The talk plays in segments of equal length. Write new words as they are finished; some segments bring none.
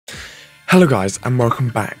Hello guys, and welcome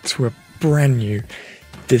back to a brand new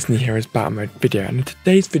Disney Heroes Battle Mode video. And in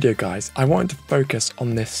today's video guys, I wanted to focus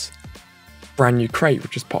on this brand new crate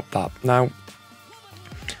which just popped up. Now,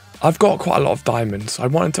 I've got quite a lot of diamonds, so I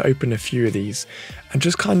wanted to open a few of these and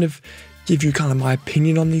just kind of give you kind of my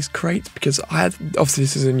opinion on these crates, because obviously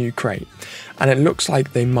this is a new crate and it looks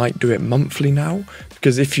like they might do it monthly now,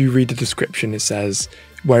 because if you read the description it says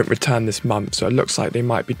won't return this month, so it looks like they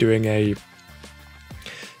might be doing a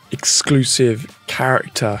exclusive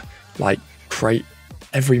character like crate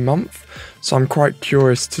every month. So I'm quite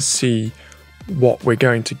curious to see what we're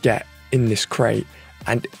going to get in this crate,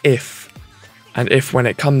 and if when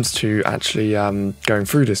it comes to actually going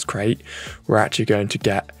through this crate we're actually going to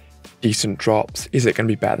get decent drops. Is it going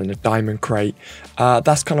to be better than a diamond crate?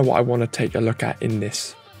 That's kind of what I want to take a look at in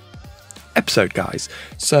this episode guys.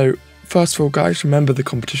 So first of all guys, remember the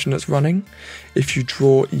competition that's running. If you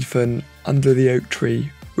draw Ethan under the oak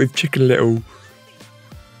tree with Chicken Little,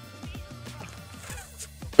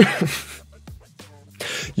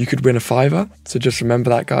 you could win a $5, so just remember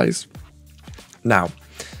that guys. Now,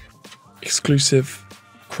 exclusive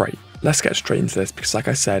crate. Let's get straight into this, because like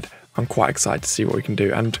I said, I'm quite excited to see what we can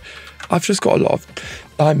do, and I've just got a lot of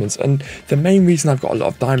diamonds, and the main reason I've got a lot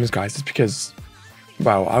of diamonds guys is because,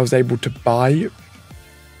 well, I was able to buy,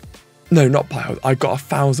 no not buy, I got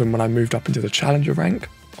 1,000 when I moved up into the challenger rank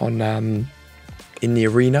on in the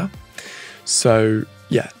arena. So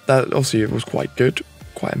yeah, that obviously it was quite good,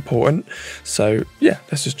 quite important. So yeah,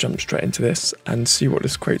 let's just jump straight into this and see what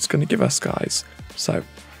this crate's going to give us guys. So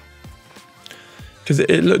because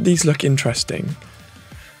these look interesting,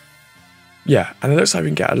 yeah, and it looks like we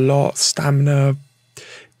can get a lot stamina.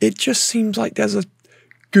 It just seems like there's a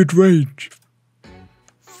good range.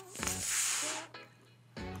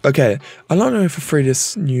 Okay, I don't know if for free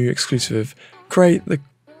this new exclusive crate that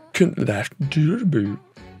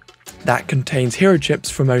contains hero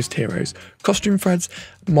chips for most heroes, costume threads,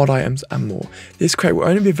 mod items and more. This crate will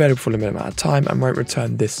only be available for a limited amount of time and won't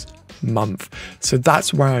return this month. So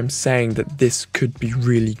that's where I'm saying that this could be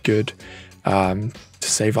really good to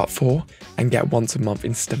save up for and get once a month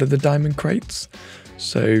instead of the diamond crates.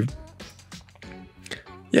 So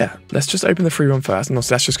yeah, let's just open the free one first, and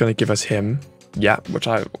also that's just going to give us him, yeah, which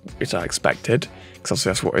I expected, because obviously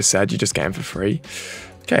that's what it said, you just get him for free.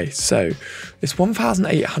 Okay, so it's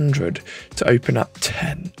 1,800 to open up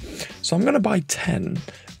 10. So I'm going to buy 10 and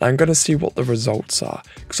I'm going to see what the results are,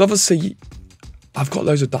 because obviously I've got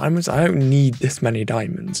loads of diamonds. I don't need this many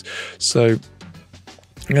diamonds. So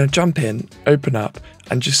I'm going to jump in, open up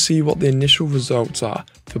and just see what the initial results are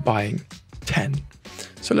for buying 10.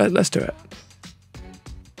 So let's do it.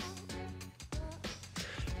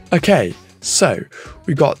 Okay, so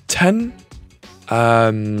we got 10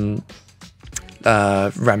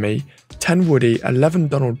 Remy, 10 Woody, 11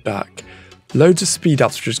 Donald Duck, loads of speed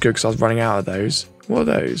ups, which is good because I was running out of those. What are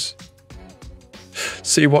those?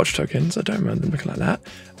 City Watch tokens, I don't remember them looking like that.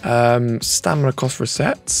 Stamina cost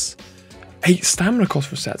resets, 8 stamina cost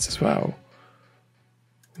resets as well.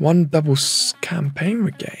 1 double campaign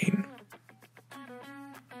regain.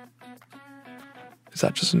 Is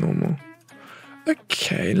that just a normal?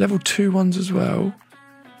 Okay, level 2 ones as well.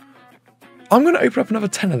 I'm going to open up another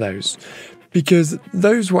 10 of those, because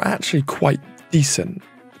those were actually quite decent.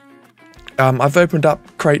 I've opened up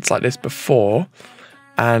crates like this before,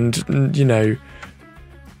 and you know,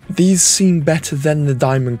 these seem better than the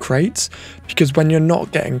diamond crates, because when you're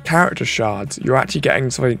not getting character shards, you're actually getting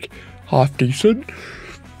something half decent.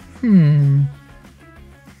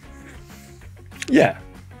 Yeah,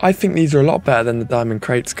 I think these are a lot better than the diamond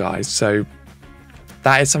crates guys, so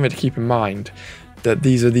that is something to keep in mind, that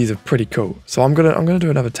these are pretty cool. So I'm gonna do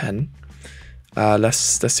another 10.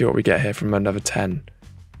 Let's see what we get here from another 10.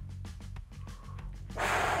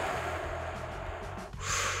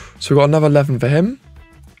 So we've got another 11 for him.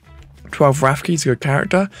 12 Rafki's a good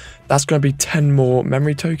character. That's going to be 10 more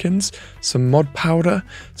memory tokens, some mod powder,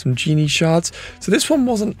 some genie shards. So this one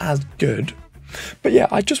wasn't as good. But yeah,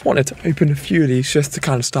 I just wanted to open a few of these just to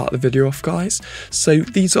kind of start the video off, guys. So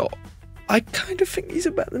these are, I kind of think these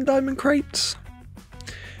are better than diamond crates.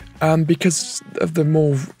 Because of the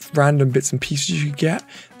more random bits and pieces you get.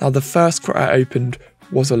 Now the first crate I opened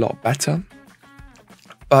was a lot better,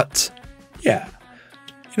 but yeah,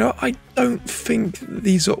 you know, I don't think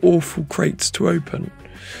these are awful crates to open.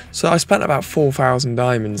 So I spent about 4,000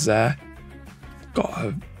 diamonds there, got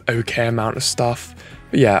an okay amount of stuff,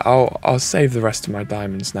 but yeah, I'll save the rest of my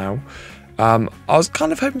diamonds now. I was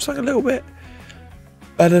kind of hoping something a little bit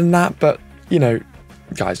better than that, but you know,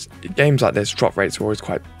 guys, games like this, drop rates are always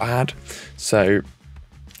quite bad. So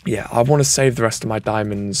yeah, I want to save the rest of my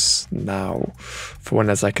diamonds now for when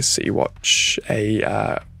there's like a City Watch,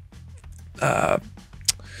 what are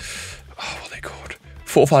they called?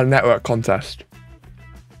 Fortified Network contest.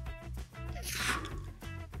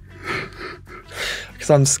 Because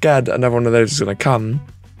I'm scared that another one of those is going to come,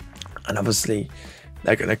 and obviously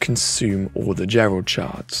they're going to consume all the Gerald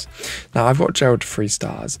shards. Now I've got Gerald to 3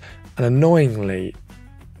 stars, and annoyingly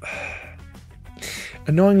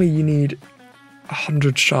you need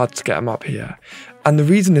 100 shards to get him up here. And the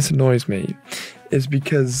reason this annoys me is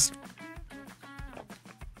because,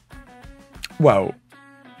 well,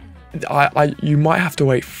 you might have to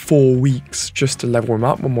wait 4 weeks just to level him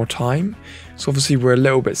up one more time. So obviously we're a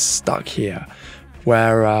little bit stuck here,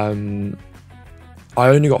 where I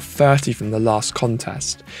only got 30 from the last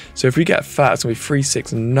contest. So if we get 30, it's going to be 3,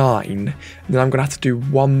 6, 9, and then I'm going to have to do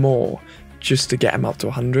one more just to get him up to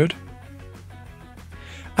 100.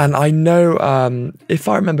 And I know, if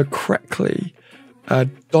I remember correctly,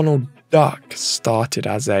 Donald Duck started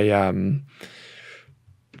as a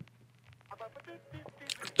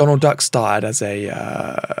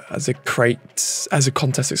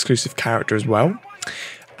contest exclusive character as well,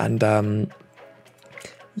 and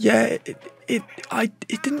yeah, it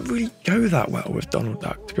didn't really go that well with Donald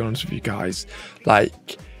Duck, to be honest with you guys.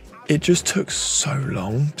 Like, it just took so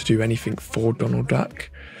long to do anything for Donald Duck.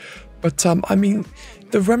 But I mean,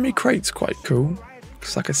 the REMY crate's quite cool,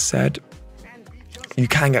 because like I said, you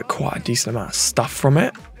can get quite a decent amount of stuff from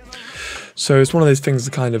it. So it's one of those things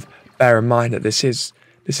to kind of bear in mind, that this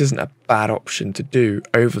isn't a bad option to do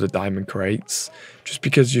over the diamond crates, just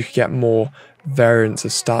because you can get more variants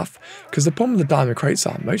of stuff. Because the problem with the diamond crates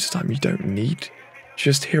are, most of the time you don't need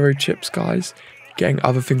just hero chips, guys. Getting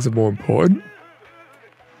other things are more important.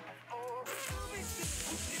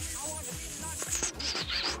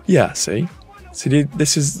 Yeah, see,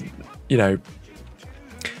 this is, you know,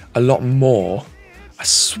 a lot more. I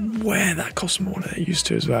swear that costs more than it used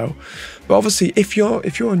to as well. But obviously, if you're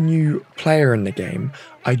a new player in the game,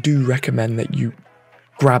 I do recommend that you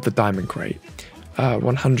grab the diamond crate.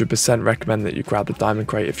 100% recommend that you grab the diamond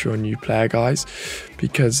crate if you're a new player, guys,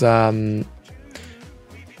 because that's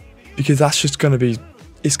just going to be,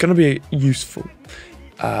 it's going to be useful.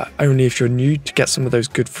 Only if you're new, to get some of those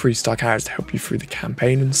good 3-star characters to help you through the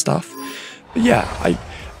campaign and stuff. But yeah,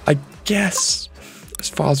 I guess as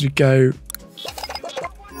far as we go,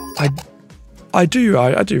 I do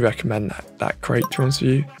recommend that crate, to be honest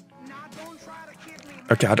with you.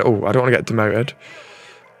 Okay, I don't want to get demoted.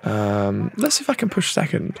 Let's see if I can push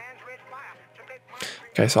second.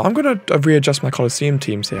 Okay, so I'm going to readjust my Coliseum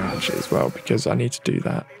teams here actually as well, because I need to do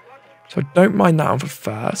that. So I don't mind that one for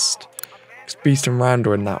first. It's Beast and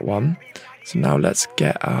Randall in that one. So now let's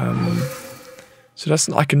get I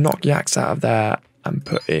can knock Yax out of there and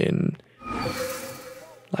put in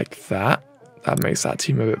like that. That makes that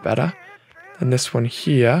team a bit better. And this one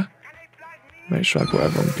here, make sure I got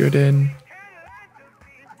everyone good in.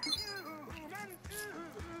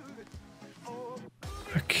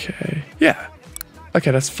 Okay, yeah.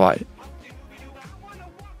 Okay, let's fight.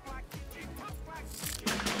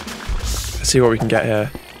 Let's see what we can get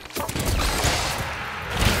here.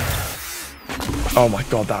 Oh my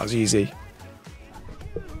god, that was easy.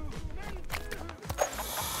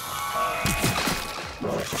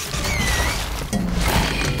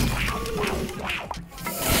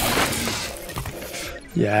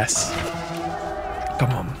 Yes.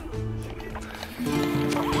 Come on.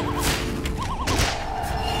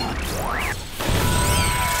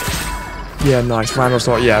 Yeah, nice. Randall's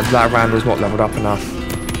not, yeah, that Randall's not leveled up enough.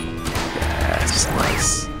 Yes,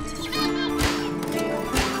 nice.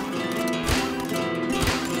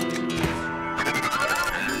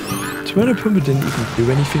 Timon and Pumbaa didn't even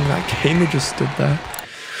do anything that game, they just stood there.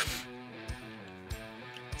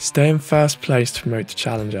 Stay in first place to promote the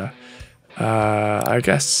challenger. I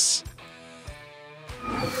guess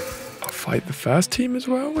I'll fight the first team as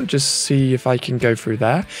well and just see if I can go through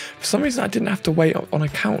there. For some reason I didn't have to wait on a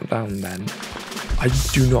countdown then. I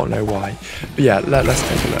do not know why. But yeah, let's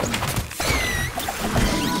take a look.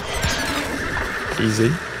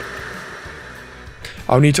 Easy.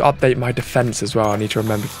 I'll need to update my defense as well. I need to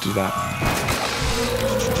remember to do that.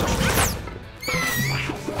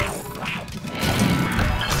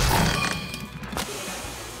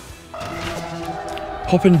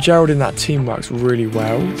 Popping Gerald in that team works really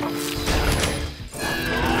well.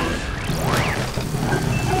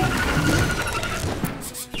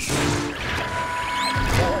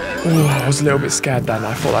 Ooh, I was a little bit scared then.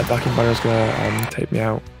 I thought that Ducking Bunny was going to take me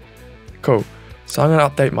out. Cool. So I'm going to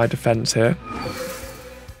update my defense here.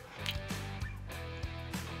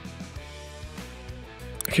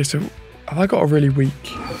 Okay, so Have I got a really weak...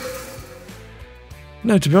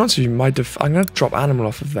 No, to be honest with you, I'm going to drop animal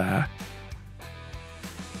off of there.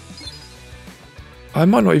 I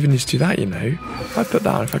might not even need to do that, you know. If I put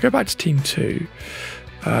that on, if I go back to team 2,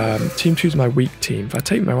 team 2 is my weak team. If I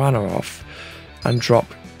take Moana off and drop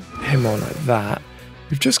him on like that,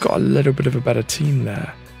 we've just got a little bit of a better team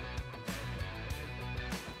there.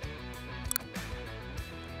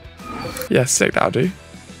 Yeah, sick, that'll do.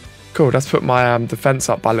 Cool, that's put my defense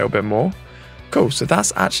up by a little bit more. Cool, so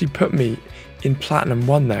that's actually put me in Platinum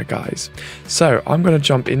 1 there, guys. So I'm going to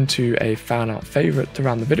jump into a fan art favourite to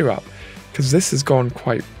round the video up, because this has gone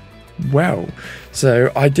quite well.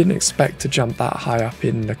 So I didn't expect to jump that high up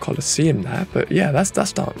in the Colosseum there, but yeah, that's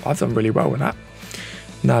done. I've done really well with that.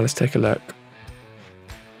 Now let's take a look.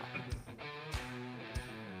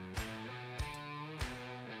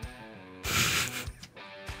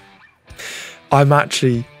 I'm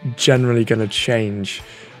actually generally gonna change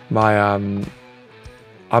my I'm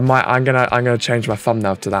gonna change my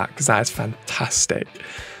thumbnail to that, because that is fantastic.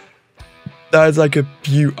 That is like a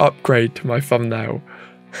beaut upgrade to my thumbnail.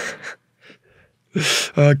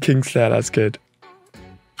 Oh, Kingslayer, that's good.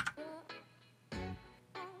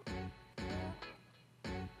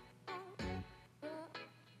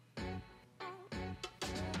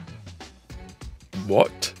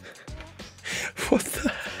 What? What the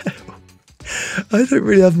hell? I don't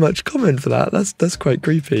really have much comment for that. That's quite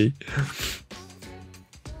creepy.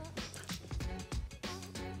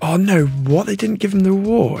 Oh no, what? They didn't give him the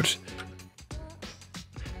award?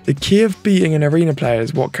 The key of beating an arena player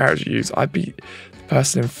is what character you use. I beat the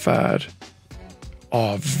person in 3rd.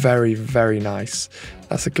 Oh, very, very nice.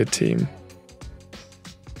 That's a good team.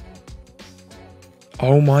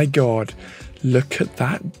 Oh my god. Look at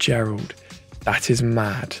that Gerald. That is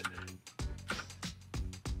mad.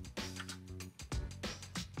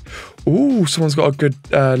 Ooh, someone's got a good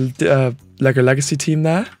Lego Legacy team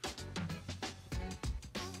there.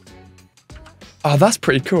 Oh, that's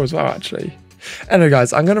pretty cool as well, actually. Anyway,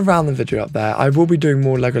 guys, I'm going to round the video up there. I will be doing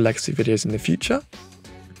more LEGO Legacy videos in the future.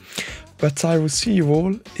 But I will see you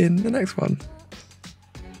all in the next one.